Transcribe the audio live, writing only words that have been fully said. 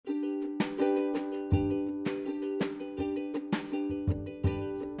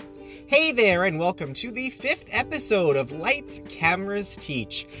Hey there, and welcome to the 5th episode of Lights, Cameras,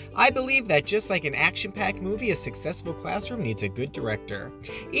 Teach. I believe that just like an action-packed movie, a successful classroom needs a good director.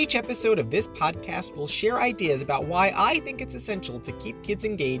 Each episode of this podcast will share ideas about why I think it's essential to keep kids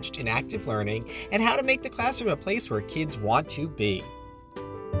engaged in active learning and how to make the classroom a place where kids want to be.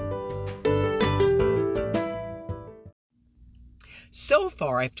 So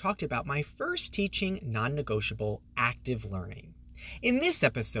far, I've talked about my first teaching non-negotiable, active learning. In this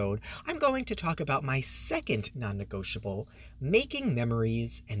episode, I'm going to talk about my second non-negotiable, making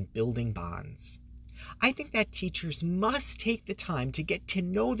memories and building bonds. I think that teachers must take the time to get to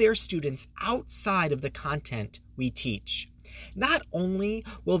know their students outside of the content we teach. Not only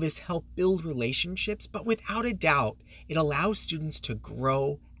will this help build relationships, but without a doubt, it allows students to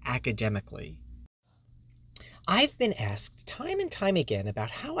grow academically. I've been asked time and time again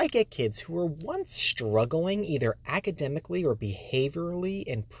about how I get kids who were once struggling either academically or behaviorally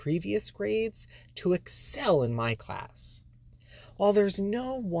in previous grades to excel in my class. While there's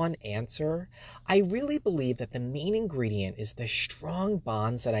no one answer, I really believe that the main ingredient is the strong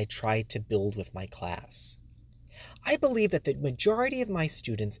bonds that I try to build with my class. I believe that the majority of my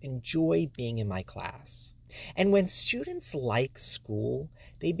students enjoy being in my class. And when students like school,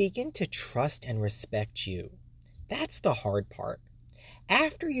 they begin to trust and respect you. That's the hard part.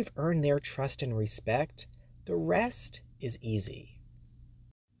 After you've earned their trust and respect, the rest is easy.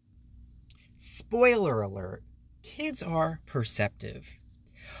 Spoiler alert, kids are perceptive.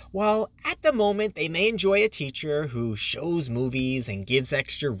 While at the moment they may enjoy a teacher who shows movies and gives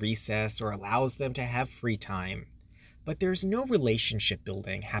extra recess or allows them to have free time, but there's no relationship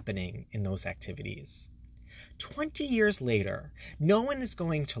building happening in those activities. 20 years later, no one is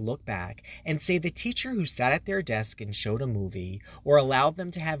going to look back and say the teacher who sat at their desk and showed a movie or allowed them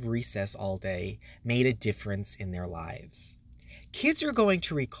to have recess all day made a difference in their lives. Kids are going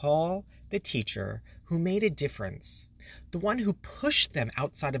to recall the teacher who made a difference, the one who pushed them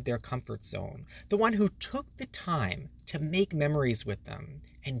outside of their comfort zone, the one who took the time to make memories with them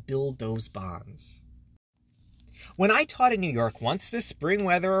and build those bonds. When I taught in New York, once the spring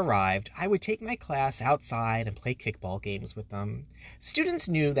weather arrived, I would take my class outside and play kickball games with them. Students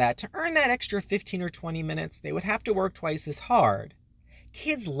knew that to earn that extra 15 or 20 minutes, they would have to work twice as hard.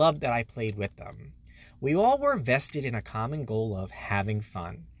 Kids loved that I played with them. We all were vested in a common goal of having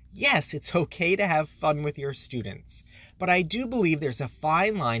fun. Yes, it's okay to have fun with your students, but I do believe there's a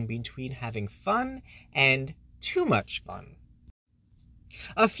fine line between having fun and too much fun.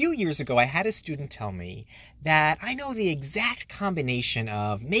 A few years ago, I had a student tell me that I know the exact combination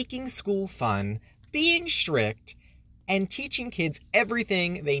of making school fun, being strict, and teaching kids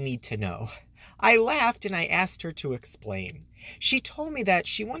everything they need to know. I laughed and I asked her to explain. She told me that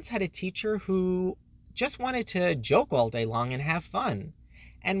she once had a teacher who just wanted to joke all day long and have fun.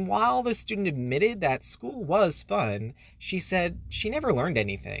 And while the student admitted that school was fun, she said she never learned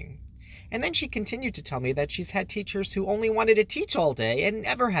anything. And then she continued to tell me that she's had teachers who only wanted to teach all day and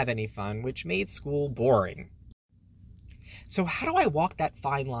never have any fun, which made school boring. So how do I walk that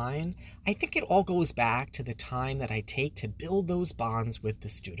fine line? I think it all goes back to the time that I take to build those bonds with the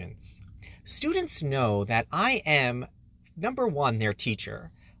students. Students know that I am, number one, their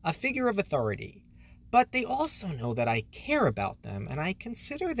teacher, a figure of authority. But they also know that I care about them and I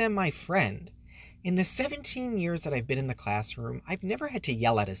consider them my friend. In the 17 years that I've been in the classroom, I've never had to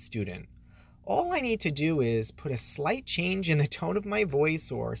yell at a student. All I need to do is put a slight change in the tone of my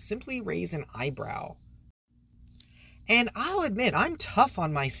voice or simply raise an eyebrow. And I'll admit I'm tough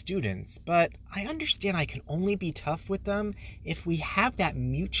on my students, but I understand I can only be tough with them if we have that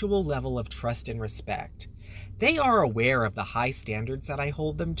mutual level of trust and respect. They are aware of the high standards that I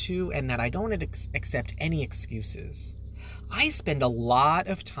hold them to and that I don't accept any excuses. I spend a lot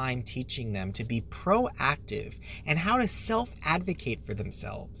of time teaching them to be proactive and how to self-advocate for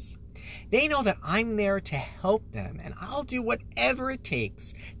themselves. They know that I'm there to help them and I'll do whatever it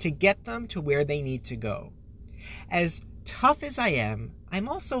takes to get them to where they need to go. As tough as I am, I'm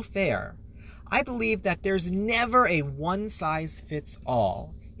also fair. I believe that there's never a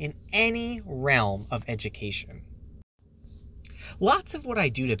one-size-fits-all in any realm of education. Lots of what I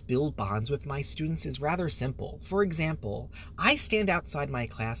do to build bonds with my students is rather simple. For example, I stand outside my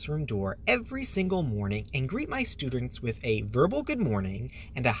classroom door every single morning and greet my students with a verbal good morning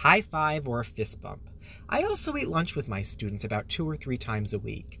and a high five or a fist bump. I also eat lunch with my students about 2 or 3 times a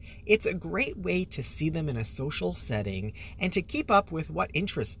week. It's a great way to see them in a social setting and to keep up with what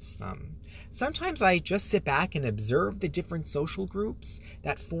interests them. Sometimes I just sit back and observe the different social groups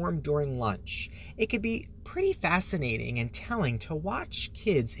that form during lunch. It can be pretty fascinating and telling to watch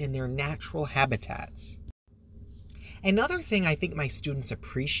kids in their natural habitats. Another thing I think my students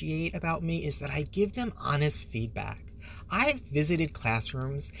appreciate about me is that I give them honest feedback. I've visited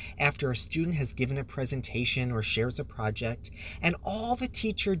classrooms after a student has given a presentation or shares a project, and all the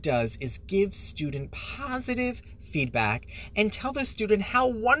teacher does is give student positive feedback and tell the student how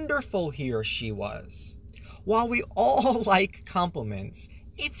wonderful he or she was. While we all like compliments,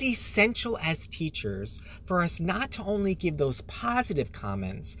 it's essential as teachers for us not to only give those positive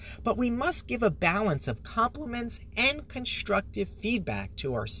comments, but we must give a balance of compliments and constructive feedback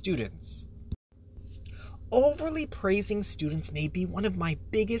to our students. Overly praising students may be one of my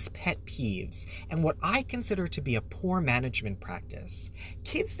biggest pet peeves and what I consider to be a poor management practice.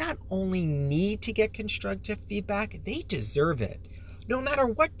 Kids not only need to get constructive feedback, they deserve it. No matter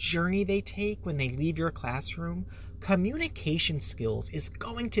what journey they take when they leave your classroom, communication skills is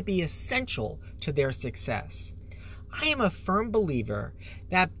going to be essential to their success. I am a firm believer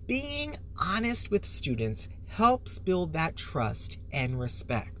that being honest with students helps build that trust and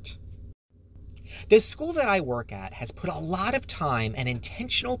respect. The school that I work at has put a lot of time and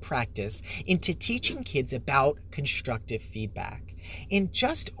intentional practice into teaching kids about constructive feedback. In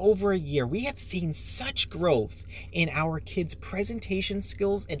just over a year, we have seen such growth in our kids' presentation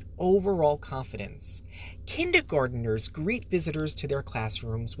skills and overall confidence. Kindergarteners greet visitors to their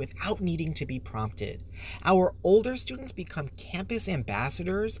classrooms without needing to be prompted. Our older students become campus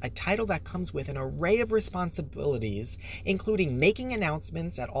ambassadors, a title that comes with an array of responsibilities, including making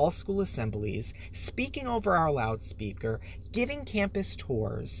announcements at all school assemblies, speaking over our loudspeaker, giving campus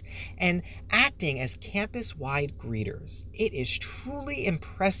tours, and acting as campus-wide greeters. It is truly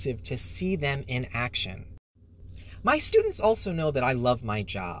impressive to see them in action. My students also know that I love my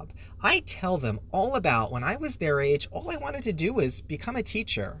job. I tell them all about when I was their age, all I wanted to do was become a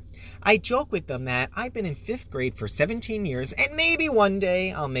teacher. I joke with them that I've been in 5th grade for 17 years and maybe one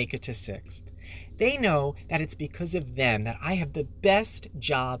day I'll make it to 6th. They know that it's because of them that I have the best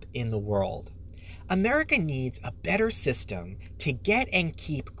job in the world. America needs a better system to get and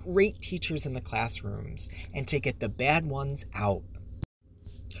keep great teachers in the classrooms and to get the bad ones out.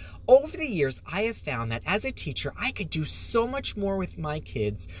 Over the years, I have found that as a teacher, I could do so much more with my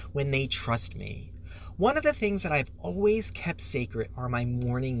kids when they trust me. One of the things that I've always kept sacred are my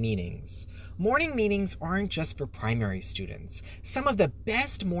morning meetings. Morning meetings aren't just for primary students. Some of the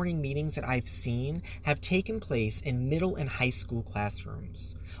best morning meetings that I've seen have taken place in middle and high school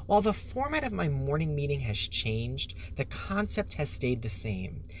classrooms. While the format of my morning meeting has changed, the concept has stayed the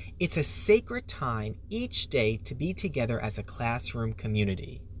same. It's a sacred time each day to be together as a classroom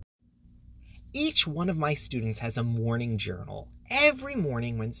community. Each one of my students has a morning journal. Every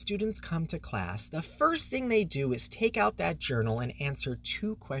morning when students come to class, the first thing they do is take out that journal and answer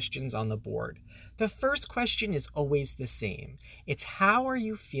 2 questions on the board. The first question is always the same. It's how are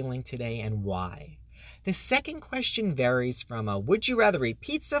you feeling today and why? The second question varies from would you rather eat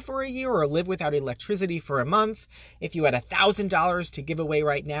pizza for a year or live without electricity for a month? If you had $1,000 to give away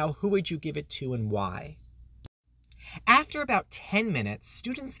right now, who would you give it to and why? After about 10 minutes,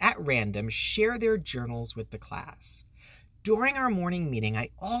 students at random share their journals with the class. During our morning meeting, I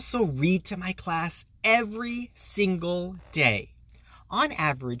also read to my class every single day. On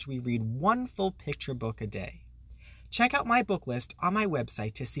average, we read 1 full picture book a day. Check out my book list on my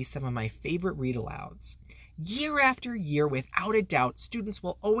website to see some of my favorite read-alouds. Year after year, without a doubt, students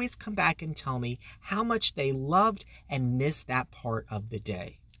will always come back and tell me how much they loved and missed that part of the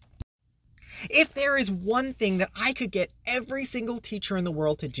day. If there is one thing that I could get every single teacher in the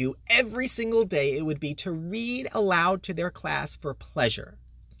world to do every single day, it would be to read aloud to their class for pleasure.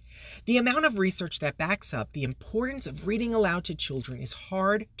 The amount of research that backs up the importance of reading aloud to children is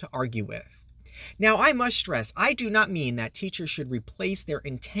hard to argue with. Now, I must stress, I do not mean that teachers should replace their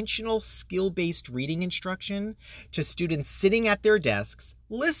intentional skill-based reading instruction to students sitting at their desks,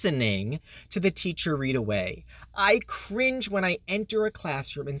 listening to the teacher read away. I cringe when I enter a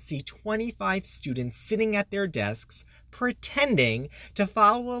classroom and see 25 students sitting at their desks, pretending to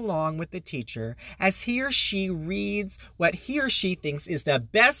follow along with the teacher as he or she reads what he or she thinks is the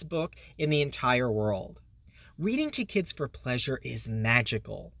best book in the entire world. Reading to kids for pleasure is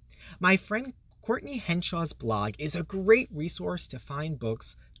magical. My friend Courtney Henshaw's blog is a great resource to find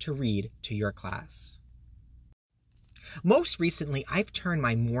books to read to your class. Most recently, I've turned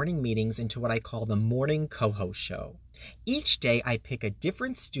my morning meetings into what I call the morning co-host show. Each day, I pick a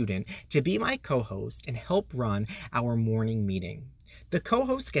different student to be my co-host and help run our morning meeting. The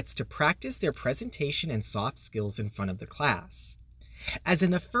co-host gets to practice their presentation and soft skills in front of the class. As in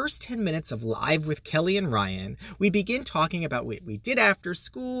the first 10 minutes of Live with Kelly and Ryan, we begin talking about what we did after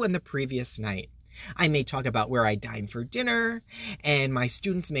school and the previous night. I may talk about where I dined for dinner, and my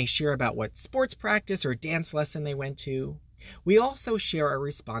students may share about what sports practice or dance lesson they went to. We also share our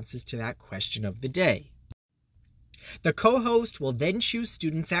responses to that question of the day. The co-host will then choose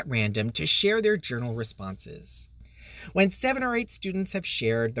students at random to share their journal responses. When 7 or 8 students have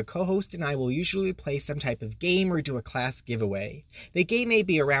shared, the co-host and I will usually play some type of game or do a class giveaway. The game may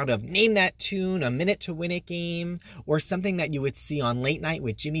be a round of Name That Tune, a Minute to Win It game, or something that you would see on Late Night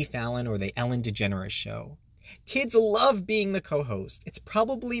with Jimmy Fallon or the Ellen DeGeneres Show. Kids love being the co-host. It's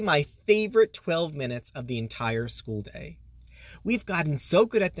probably my favorite 12 minutes of the entire school day. We've gotten so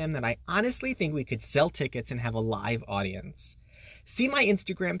good at them that I honestly think we could sell tickets and have a live audience. See my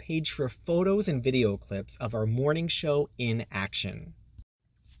Instagram page for photos and video clips of our morning show in action.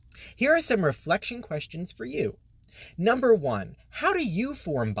 Here are some reflection questions for you. Number 1, how do you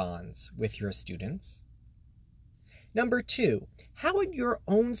form bonds with your students? Number 2, how would your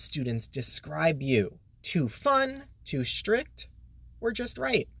own students describe you? Too fun, too strict, or just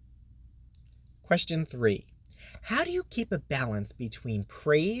right? Question 3, how do you keep a balance between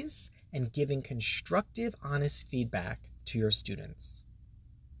praise and giving constructive, honest feedback to your students?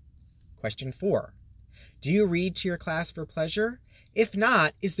 Question 4, do you read to your class for pleasure? If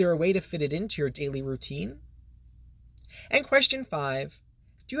not, is there a way to fit it into your daily routine? And question 5,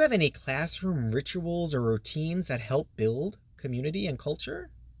 do you have any classroom rituals or routines that help build community and culture?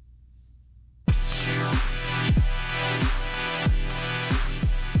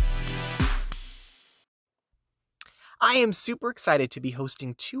 I am super excited to be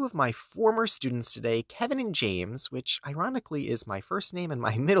hosting 2 of my former students today, Kevin and James, which ironically is my first name and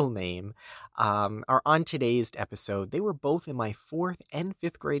my middle name, are on today's episode. They were both in my 4th and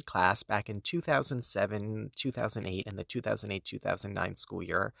 5th grade class back in 2007, 2008, and the 2008-2009 school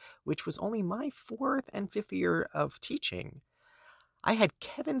year, which was only my 4th and 5th year of teaching. I had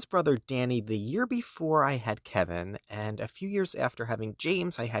Kevin's brother Danny the year before I had Kevin, and a few years after having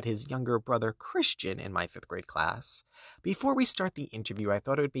James, I had his younger brother Christian in my 5th grade class. Before we start the interview, I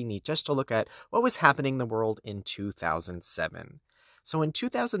thought it would be neat just to look at what was happening in the world in 2007. So in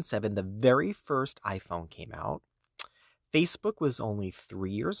 2007, the very first iPhone came out. Facebook was only 3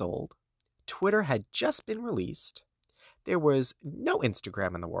 years old. Twitter had just been released. There was no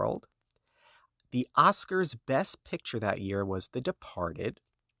Instagram in the world. The Oscars' Best Picture that year was The Departed.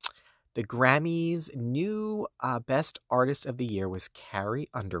 The Grammys' new Best Artist of the Year was Carrie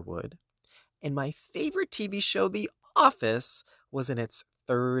Underwood. And my favorite TV show, The Office, was in its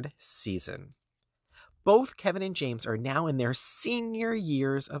 3rd season. Both Kevin and James are now in their senior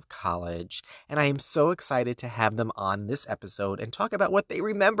years of college, and I am so excited to have them on this episode and talk about what they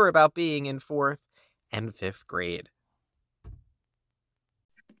remember about being in 4th and 5th grade.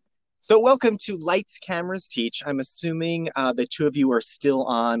 So welcome to Lights, Cameras, Teach. I'm assuming the 2 of you are still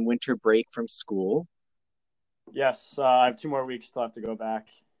on winter break from school. Yes, I have 2 more weeks till I have to go back.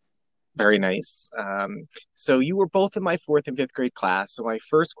 Very nice. So you were both in my 4th and 5th grade class. So my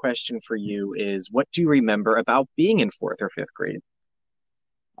first question for you is, what do you remember about being in 4th or 5th grade?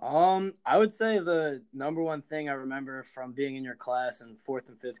 I would say the number one thing I remember from being in your class in 4th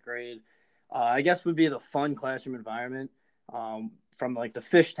and 5th grade, I guess would be the fun classroom environment. From like the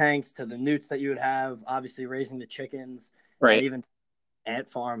fish tanks to the newts that you would have, obviously raising the chickens, Right. And even ant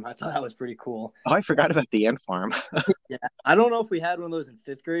farm. I thought that was pretty cool. Oh, I forgot about the ant farm. Yeah, I don't know if we had one of those in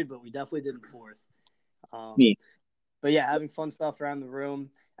 5th grade, but we definitely did in 4th. Neat. But yeah, having fun stuff around the room,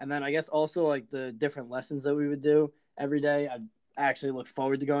 and then I guess also like the different lessons that we would do every day. I actually look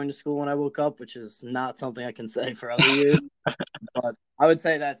forward to going to school when I woke up, which is not something I can say for other years. But I would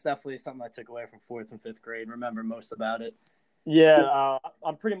say that's definitely something I took away from 4th and 5th grade. Remember most about it. Yeah,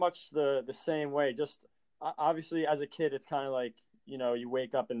 I'm pretty much the same way. Just obviously, as a kid, it's kind of like, you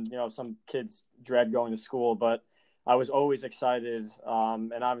wake up and, some kids dread going to school, but I was always excited.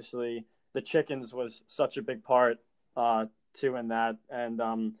 And obviously, the chickens was such a big part too in that.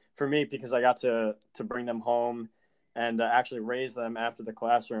 And for me, because I got to bring them home and actually raise them after the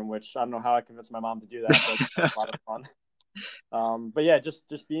classroom, which I don't know how I convinced my mom to do that, but it was a lot of fun. But yeah,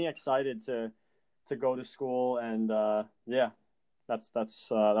 just being excited to go to school, and yeah, that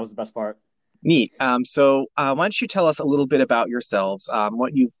was the best part. Neat. So why don't you tell us a little bit about yourselves,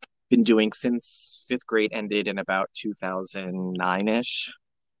 what you've been doing since 5th grade ended in about 2009-ish?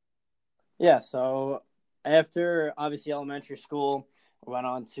 Yeah, so after obviously elementary school, I went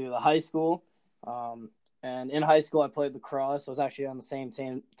on to the high school. And in high school, I played lacrosse. I was actually on the same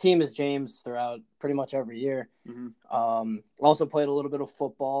team as James throughout pretty much every year. Mm-hmm. Also played a little bit of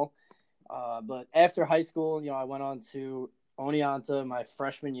football. But after high school, I went on to Oneonta my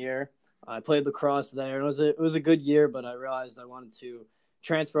freshman year. I played lacrosse there. It was a good year, but I realized I wanted to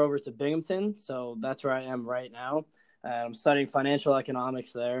transfer over to Binghamton. So that's where I am right now. I'm studying financial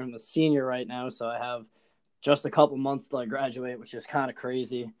economics there. I'm a senior right now, so I have just a couple months till I graduate, which is kind of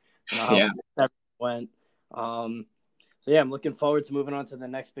crazy. How Yeah. that went. So yeah, I'm looking forward to moving on to the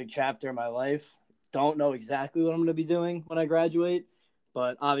next big chapter of my life. Don't know exactly what I'm going to be doing when I graduate,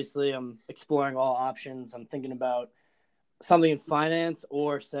 but obviously I'm exploring all options. I'm thinking about something in finance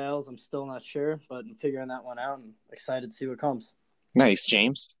or sales. I'm still not sure, but I'm figuring that one out and excited to see what comes. Nice,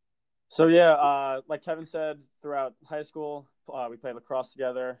 James. So yeah, like Kevin said, throughout high school, we played lacrosse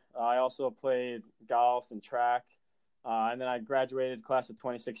together. I also played golf and track, and then I graduated class of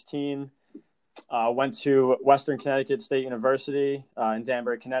 2016. Went to Western Connecticut State University in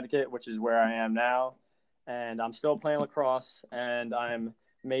Danbury, Connecticut, which is where I am now, and I'm still playing lacrosse, and I'm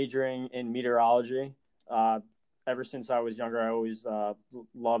majoring in meteorology. Ever since I was younger, I always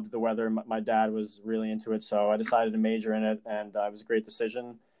loved the weather. My dad was really into it, so I decided to major in it, and it was a great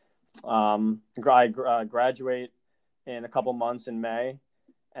decision. I graduate in a couple months in May,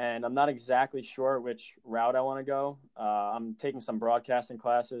 and I'm not exactly sure which route I want to go. I'm taking some broadcasting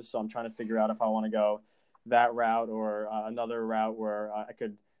classes, so I'm trying to figure out if I want to go that route or another route where I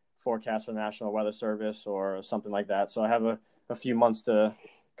could forecast for the National Weather Service or something like that. So I have a few months to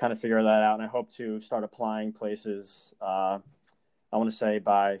kind of figure that out, and I hope to start applying places, I want to say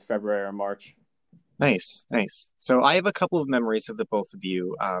by February or March. Nice, nice. So I have a couple of memories of the both of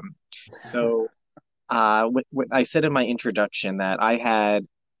you. I said in my introduction that I had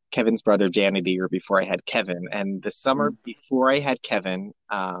Kevin's brother Danny the year before I had Kevin, and the summer before I had Kevin,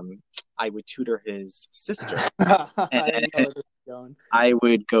 I would tutor his sister, I know where this is going. I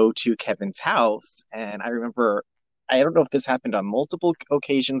would go to Kevin's house, and I remember, I don't know if this happened on multiple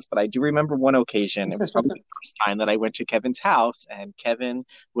occasions, but I do remember one occasion. It was probably the first time that I went to Kevin's house, and Kevin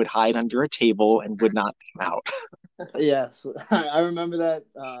would hide under a table and would not come out. Yes, I remember that.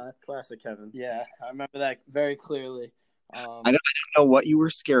 Classic Kevin. Yeah, I remember that very clearly. I don't know what you were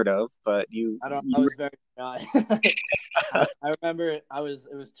scared of, but I was very shy. I remember it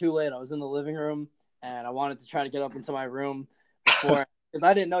was too late. I was in the living room and I wanted to try to get up into my room before because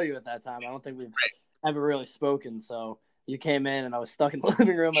I didn't know you at that time. I don't think we've ever really spoken. So you came in and I was stuck in the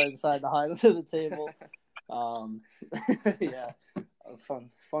living room. I decided to hide under the table. Yeah, it was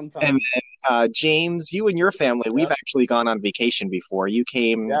fun time. And then, James, you and your family, we've actually gone on vacation before. You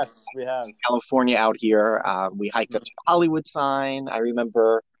came Yes, we have. to California out here. We hiked up to the Hollywood sign. I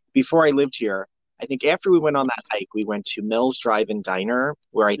remember before I lived here, I think after we went on that hike, we went to Mills Drive-In Diner,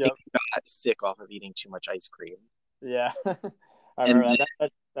 where I think we got sick off of eating too much ice cream. Yeah, I remember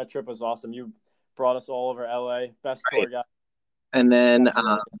that trip was awesome. You brought us all over LA, best tour guide. And then when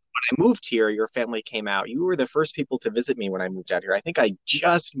I moved here, your family came out. You were the first people to visit me when I moved out here. I think I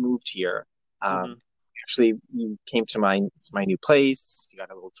just moved here. Actually, you came to my new place. You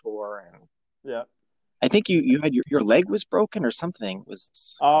got a little tour, and yeah, I think you had your leg was broken or something.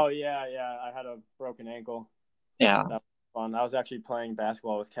 Oh yeah, I had a broken ankle. Yeah, that was fun. I was actually playing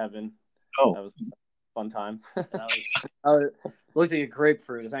basketball with Kevin. Oh, that was a fun time. Looked like a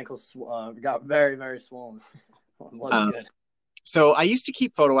grapefruit. His ankles got very, very swollen. Wasn't good. So I used to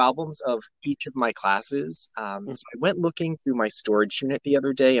keep photo albums of each of my classes. So I went looking through my storage unit the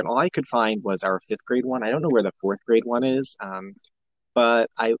other day, and all I could find was our 5th grade one. I don't know where the 4th grade one is, but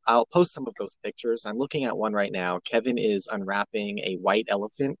I'll post some of those pictures. I'm looking at one right now. Kevin is unwrapping a white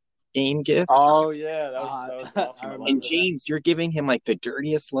elephant game gift. Oh yeah, that was awesome. And James, you're giving him like the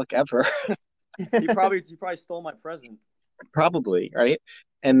dirtiest look ever. He probably stole my present. Probably, right?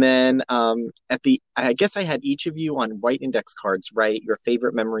 And then I guess I had each of you on white index cards write your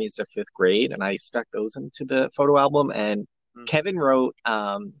favorite memories of 5th grade, and I stuck those into the photo album. And Kevin wrote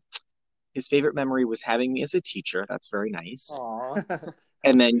his favorite memory was having me as a teacher. That's very nice. Aww.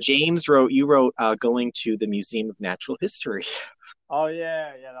 And then James wrote going to the Museum of Natural History. Oh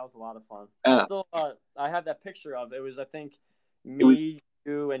yeah, that was a lot of fun. I have that picture of it. Was I think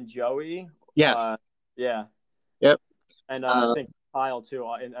you and Joey. Yes. Yeah. Yep. And I think Kyle too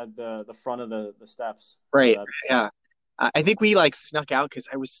at the front of the steps. Right. Yeah. I think we like snuck out because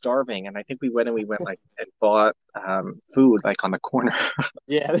I was starving, and I think we went like and bought food like on the corner.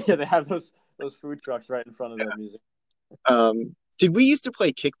 Yeah, they have those food trucks right in front of the museum. Did we used to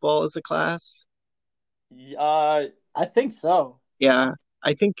play kickball as a class? I think so. Yeah,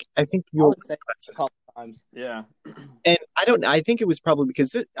 I think you would say a couple times. Yeah. And I think it was probably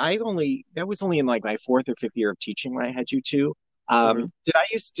because that was only in like my 4th or 5th year of teaching when I had you two.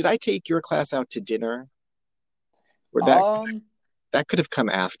 Did I take your class out to dinner? That could have come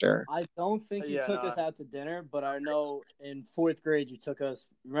after. I don't think you took us out to dinner, but I know in 4th grade you took us.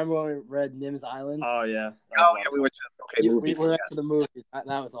 Remember when we read Nim's Island? Oh yeah. We went to movies. We went to the movies. That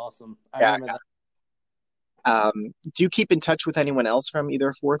was awesome. I remember that. Do you keep in touch with anyone else from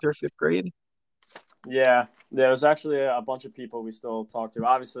either 4th or 5th grade? Yeah, there's actually a bunch of people we still talk to.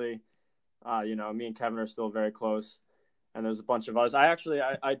 Obviously, me and Kevin are still very close, and there's a bunch of us. I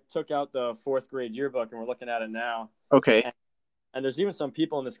took out the 4th grade yearbook, and we're looking at it now. Okay. And there's even some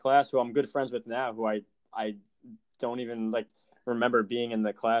people in this class who I'm good friends with now who I don't even remember being in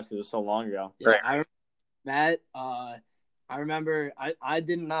the class because it was so long ago. Yeah, right. Matt, I remember I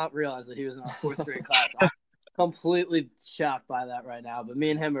did not realize that he was in our 4th grade class. I'm completely shocked by that right now. But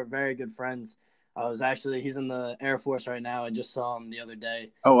me and him are very good friends. He's in the Air Force right now. I just saw him the other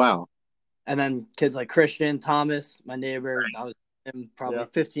day. Oh, wow. And then kids like Christian, Thomas, my neighbor. I was with him probably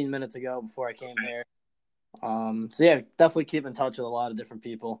 15 minutes ago before I came here. So yeah, definitely keep in touch with a lot of different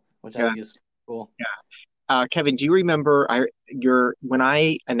people, which I think is cool. Yeah. Kevin, do you remember when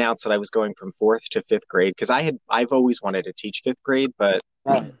I announced that I was going from 4th to 5th grade? Because I've always wanted to teach 5th grade, but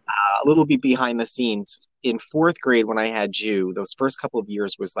a little bit behind the scenes. In 4th grade, when I had you, those first couple of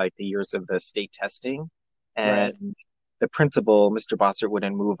years was like the years of the state testing, and the principal, Mr. Bossert,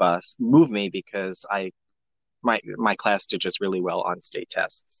 wouldn't move me because my class did just really well on state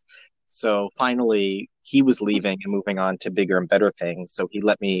tests. So finally, he was leaving and moving on to bigger and better things. So he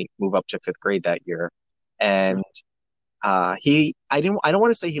let me move up to 5th grade that year. And I don't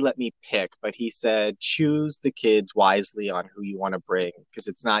want to say he let me pick, but he said, choose the kids wisely on who you want to bring, because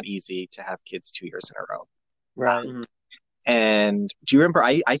it's not easy to have kids 2 years in a row. Right. And do you remember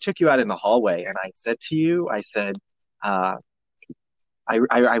I took you out in the hallway and I said to you, I said, I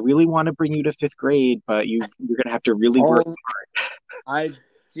really want to bring you to 5th grade, but you're going to have to really work hard.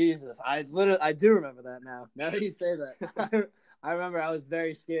 I do remember that now. Now that you say that, I remember I was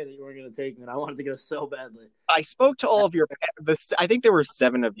very scared that you weren't going to take me, and I wanted to go so badly. I spoke to all of I think there were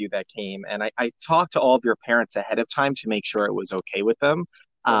 7 of you that came, and I talked to all of your parents ahead of time to make sure it was okay with them.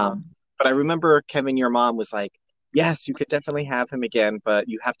 But I remember, Kevin, your mom was like, yes, you could definitely have him again, but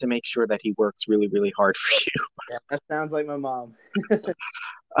you have to make sure that he works really, really hard for you. Yeah, that sounds like my mom.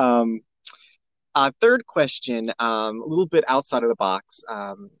 Third question, a little bit outside of the box.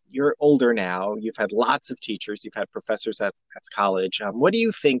 You're older now. You've had lots of teachers. You've had professors at college. What do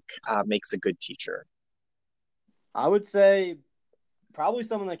you think makes a good teacher? I would say probably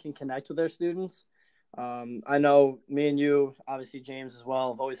someone that can connect with their students. I know me and you, obviously James as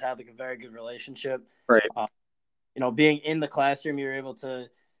well, have always had a very good relationship. Right. Being in the classroom, you're able to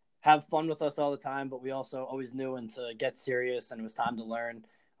have fun with us all the time, but we also always knew when to get serious and it was time to learn.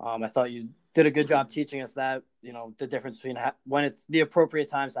 I thought you did a good job teaching us that, the difference between when it's the appropriate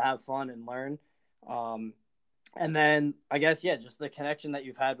times to have fun and learn. And then I guess, just the connection that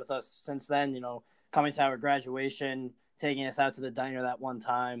you've had with us since then, coming to our graduation, taking us out to the diner that one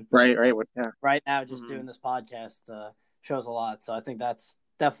time. Right. Yeah. Right now, just doing this podcast shows a lot. So I think that's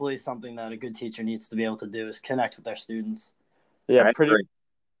definitely something that a good teacher needs to be able to do, is connect with their students. Yeah,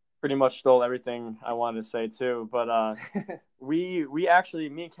 pretty much stole everything I wanted to say too. But we actually,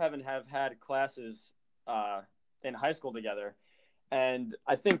 me and Kevin have had classes in high school together, and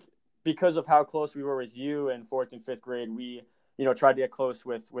I think because of how close we were with you in 4th and 5th grade, we tried to get close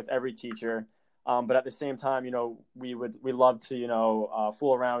with every teacher. But at the same time, we loved to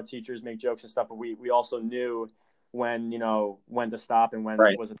fool around with teachers, make jokes and stuff. But we also knew when to stop and when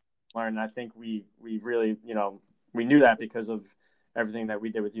it wasn't to learn. And I think we really we knew that because of everything that we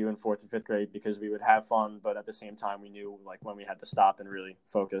did with you in 4th and 5th grade, because we would have fun, but at the same time we knew when we had to stop and really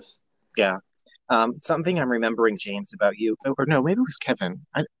focus. Yeah. Something I'm remembering, James, about you, or no, maybe it was Kevin.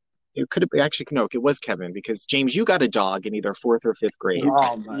 It could have actually, no, it was Kevin, because James, you got a dog in either 4th or 5th grade.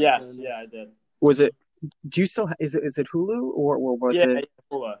 Oh, yes. Yeah, I did. Was it, do you still, is it Hulu or was it?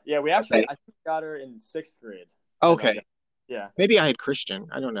 Hulu. Yeah, we actually, I think we got her in 6th grade. Okay. Yeah. Maybe I had Christian.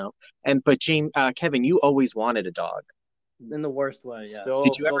 I don't know. But James, Kevin, you always wanted a dog. In the worst way, yeah.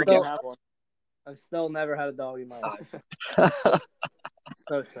 Did you ever get one? I've still never had a dog in my life. It's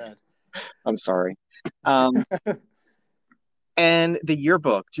so sad. I'm sorry. And the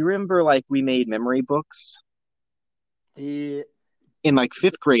yearbook. Do you remember we made memory books? In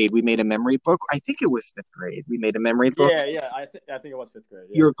 5th grade, we made a memory book. I think it was 5th grade. We made a memory book. Yeah. I think it was 5th grade.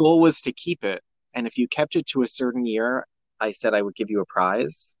 Yeah. Your goal was to keep it, and if you kept it to a certain year, I said I would give you a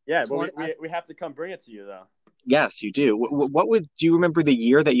prize. Yeah, but we have to come bring it to you though. Yes, you do. Do you remember the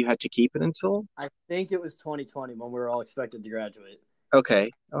year that you had to keep it until? I think it was 2020 when we were all expected to graduate. Okay.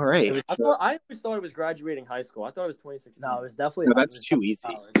 All right. I always thought it was graduating high school. I thought it was 2016. No, it was definitely. No, that's too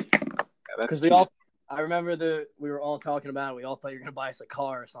easy. Because I remember we were all talking about it. We all thought you were gonna buy us a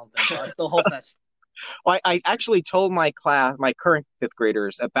car or something. So I still hope that's Well, I actually told my current fifth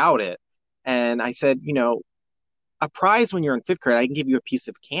graders about it. And I said, a prize when you're in fifth grade, I can give you a piece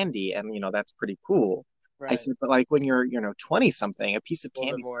of candy. And, that's pretty cool. I right. said, but like when you're, 20 something, a piece of A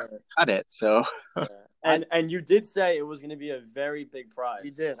little candy bit more. cut it. So, Yeah. And you did say it was going to be a very big prize.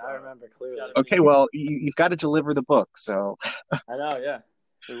 You did. so I remember it's clearly. gotta be- okay, well, you've got to deliver the book. So, I know, yeah,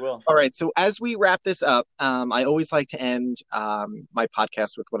 we will. all right. So as we wrap this up, I always like to end my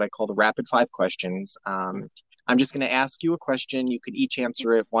podcast with what I call the rapid five questions. I'm just going to ask you a question. You could each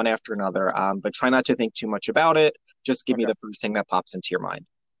answer it one after another, but try not to think too much about it. Just give me Okay. the first thing that pops into your mind.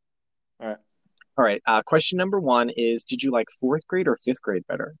 All right. All right. Question number one is, did you like fourth grade or fifth grade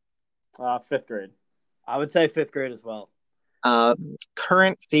better? Fifth grade. I would say fifth grade as well.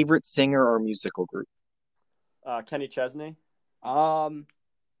 Current favorite singer or musical group? Kenny Chesney.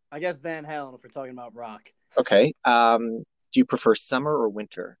 I guess Van Halen if we're talking about rock. Okay. Do you prefer summer or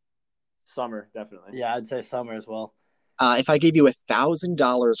winter? Summer, definitely. Yeah, I'd say summer as well. If I gave you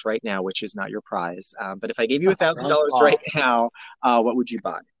 $1,000 right now, which is not your prize, but if I gave you $1,000 right now, what would you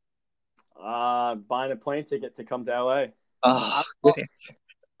buy? Buying a plane ticket to come to LA. Oh, good answer.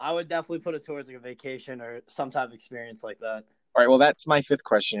 I would definitely put it towards like a vacation or some type of experience like that. All right. Well, that's my fifth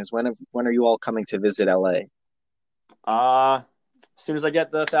question: is when are you all coming to visit LA? As soon as I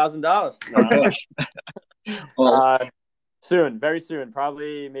get the $1,000. Okay. Well, Soon, very soon.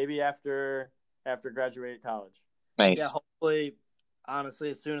 Probably maybe after graduating college. nice. Yeah, hopefully, honestly,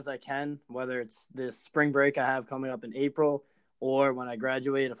 as soon as I can, whether it's this spring break I have coming up in April or when I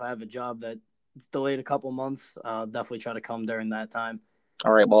graduate, if I have a job that's delayed a couple months, I'll definitely try to come during that time.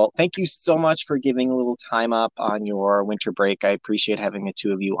 All right. Well, thank you so much for giving a little time up on your winter break. I appreciate having the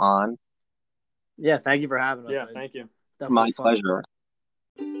two of you on. Yeah, thank you for having us. Yeah, thank you. Definitely My fun. pleasure.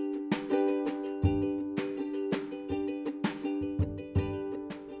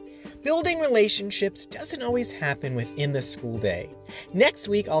 Building relationships doesn't always happen within the school day. Next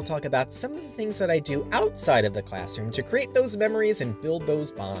week, I'll talk about some of the things that I do outside of the classroom to create those memories and build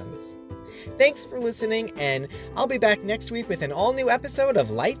those bonds. Thanks for listening, and I'll be back next week with an all-new episode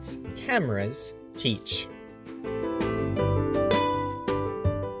of Lights, Cameras, Teach.